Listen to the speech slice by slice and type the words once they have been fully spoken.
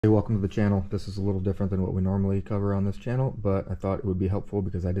Hey, welcome to the channel. This is a little different than what we normally cover on this channel, but I thought it would be helpful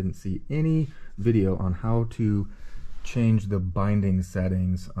because I didn't see any video on how to change the binding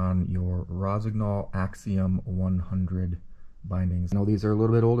settings on your Rossignol Axium 100 bindings. I know these are a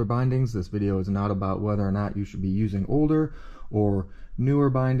little bit older bindings. This video is not about whether or not you should be using older or newer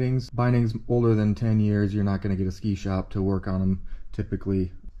bindings. Bindings older than 10 years, you're not going to get a ski shop to work on them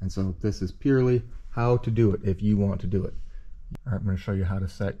typically. And so this is purely how to do it if you want to do it. All right, I'm going to show you how to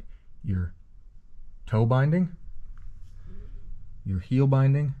set your toe binding, your heel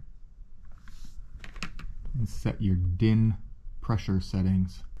binding, and set your DIN pressure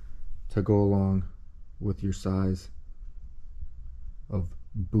settings to go along with your size of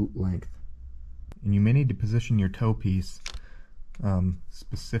boot length. And you may need to position your toe piece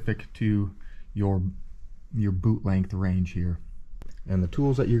specific to your boot length range here. And the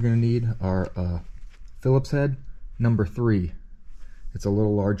tools that you're going to need are a Phillips head number 3. It's a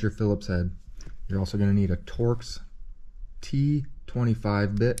little larger Phillips head. You're also going to need a Torx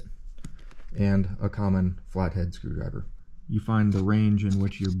T25 bit and a common flathead screwdriver. You find the range in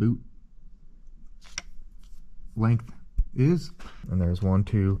which your boot length is, and there's 1,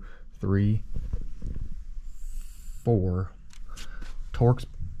 2, 3, 4 Torx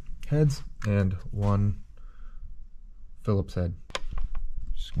heads and 1 Phillips head.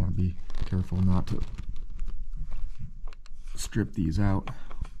 Just want to be careful not to strip these out,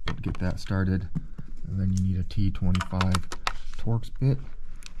 but get that started. And then you need a T25 Torx bit,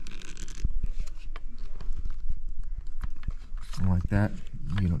 and like that.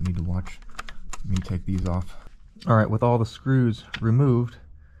 You don't need to watch me take these off. All right, with all the screws removed,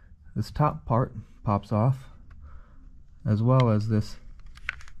 this top part pops off, as well as this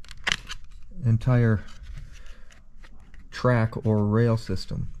entire track or rail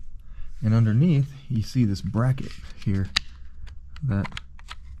system. And underneath you see this bracket here that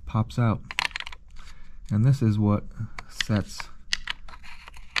pops out, and this is what sets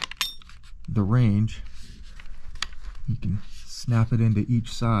the range. You can snap it into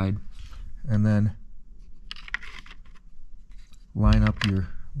each side and then line up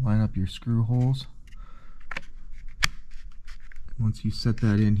your screw holes. Once you set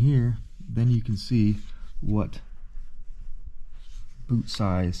that in here, then you can see what boot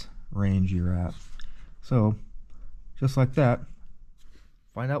size range you're at. So just like that,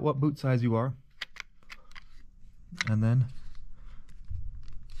 find out what boot size you are, and then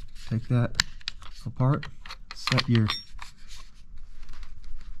take that apart,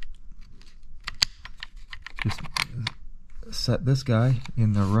 just set this guy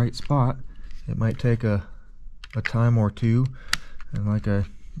in the right spot. It might take a time or two, and like I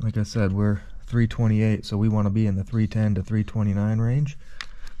said, we're 328, so we want to be in the 310 to 329 range.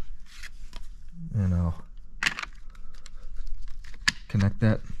 And I'll connect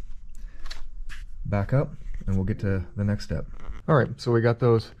that back up and we'll get to the next step. All right, so we got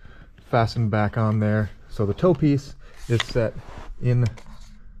those fastened back on there. So the toe piece is set in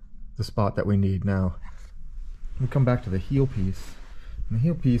the spot that we need. Now we come back to the heel piece. And the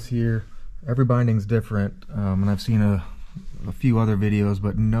heel piece here, every binding's different, and I've seen a few other videos,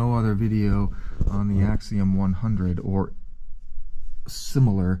 but no other video on the Axium 100 or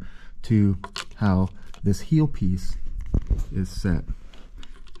similar to how this heel piece is set.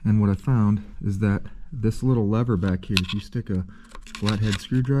 And what I found is that this little lever back here, if you stick a flathead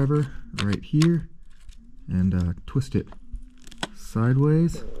screwdriver right here and twist it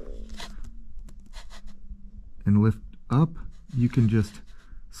sideways and lift up, you can just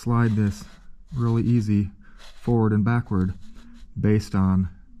slide this really easy forward and backward based on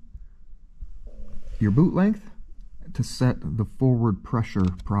your boot length to set the forward pressure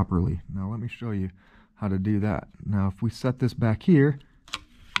properly. Now let me show you how to do that. Now if we set this back here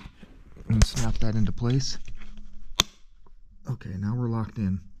and snap that into place. Okay, now we're locked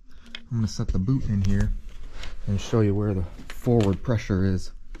in. I'm going to set the boot in here and show you where the forward pressure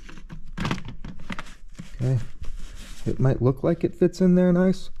is. Okay, it might look like it fits in there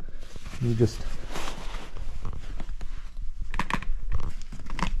nice. You just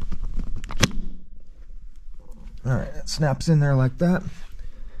alright, it snaps in there like that.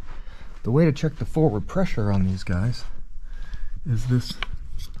 The way to check the forward pressure on these guys is this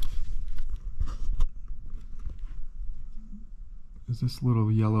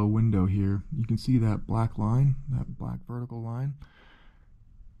little yellow window here. You can see that black line, that black vertical line.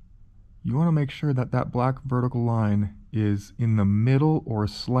 You want to make sure that that black vertical line is in the middle or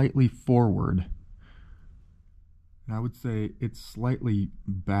slightly forward. And I would say it's slightly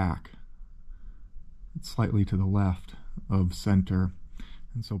back. It's slightly to the left of center.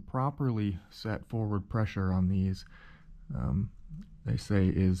 And so properly set forward pressure on these they say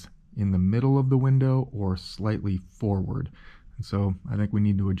is in the middle of the window or slightly forward. And so I think we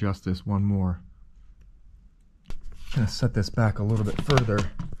need to adjust this one more. I'm going to set this back a little bit further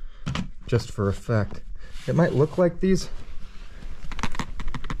just for effect. It might look like these.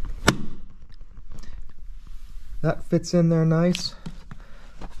 That fits in there nice.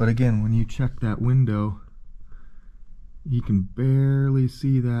 But again, when you check that window, you can barely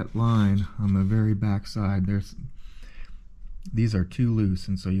see that line on the very back side. These are too loose,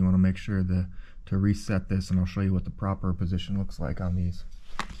 and so you want to make sure to reset this, and I'll show you what the proper position looks like on these.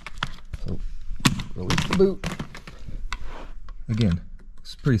 So release the boot. Again,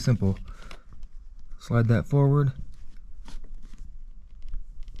 it's pretty simple. Slide that forward.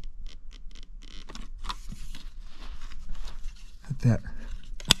 Hit that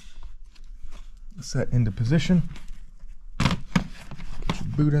set into position. Get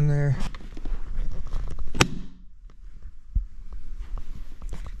your boot in there.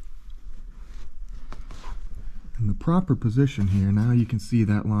 In the proper position here, now you can see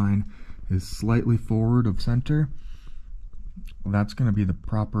that line is slightly forward of center. Well, that's going to be the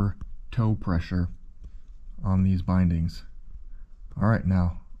proper toe pressure on these bindings. Alright,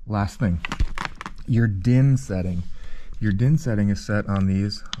 now, last thing. Your DIN setting. Your DIN setting is set on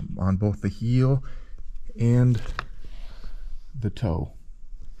these, on both the heel and the toe.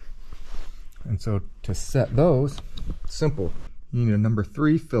 And so to set those, simple. You need a number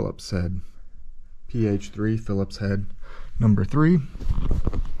 3 Phillips head. PH3 Phillips head number 3.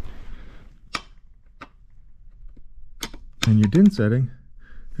 And your DIN setting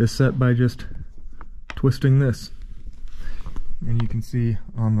is set by just twisting this. And you can see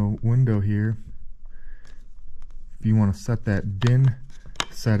on the window here, if you want to set that DIN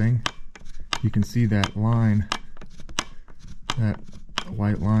setting, you can see that line, that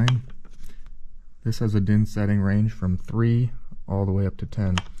white line. This has a DIN setting range from 3 all the way up to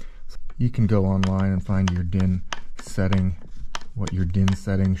 10. You can go online and find your DIN setting, what your DIN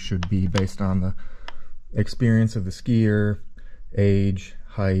setting should be based on the experience of the skier, age,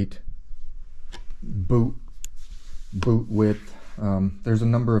 height, boot width. There's a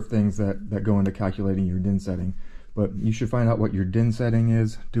number of things that go into calculating your DIN setting, but you should find out what your DIN setting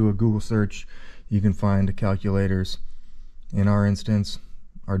is. Do a Google search. You can find calculators. In our instance,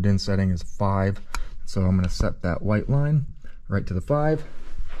 our DIN setting is 5, so I'm going to set that white line right to the 5.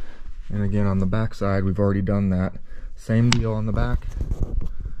 And again, on the back side, we've already done that. Same deal on the back.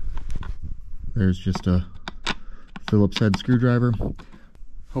 There's just a Phillips head screwdriver.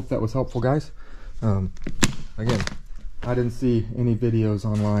 Hope that was helpful, guys. Again, I didn't see any videos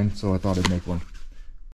online, so I thought I'd make one.